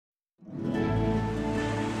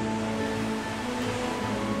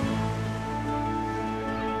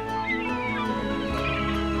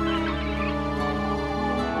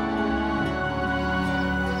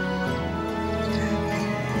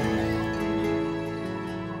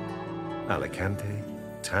Alicante,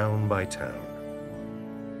 town by town.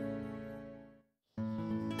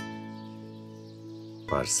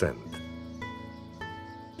 Parcent.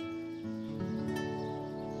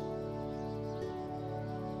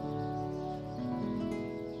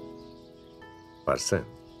 Parcent,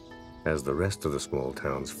 as the rest of the small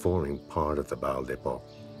towns forming part of the Val d'Époque,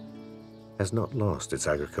 has not lost its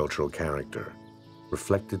agricultural character,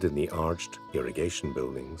 reflected in the arched irrigation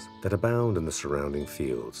buildings that abound in the surrounding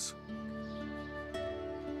fields.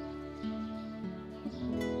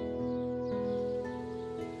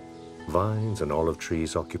 Vines and olive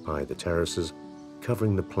trees occupy the terraces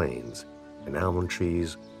covering the plains, and almond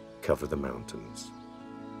trees cover the mountains.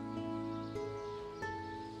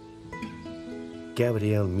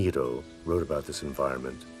 Gabriel Miró wrote about this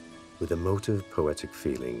environment with emotive, poetic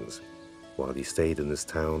feelings while he stayed in this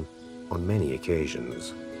town on many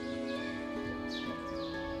occasions.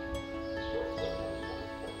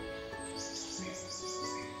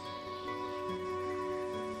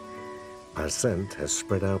 Parcent has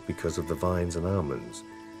spread out because of the vines and almonds,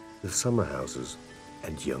 with summer houses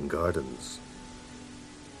and young gardens.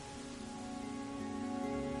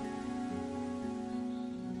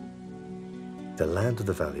 The land of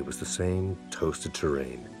the valley was the same toasted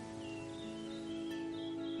terrain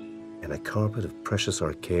and a carpet of precious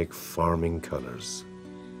archaic farming colors.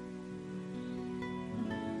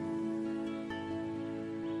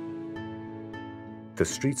 The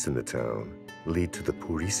streets in the town lead to the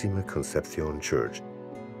Purísima Concepción Church,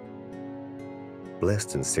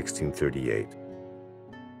 blessed in 1638,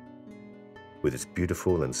 with its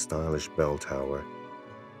beautiful and stylish bell tower,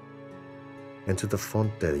 and to the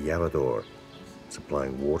Font del Llavador,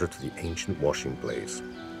 supplying water to the ancient washing place,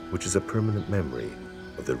 which is a permanent memory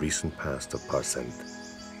of the recent past of Parcent.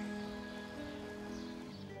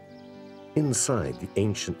 Inside the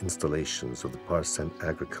ancient installations of the Parcent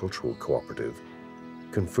Agricultural Cooperative,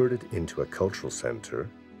 converted into a cultural center,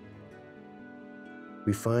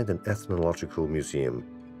 we find an ethnological museum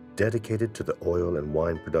dedicated to the oil and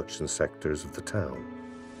wine production sectors of the town,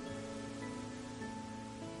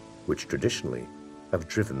 which traditionally have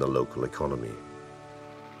driven the local economy.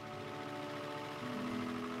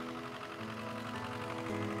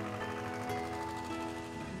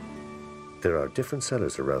 There are different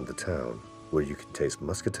cellars around the town where you can taste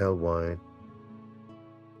muscatel wine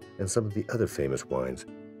and some of the other famous wines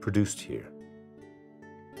produced here.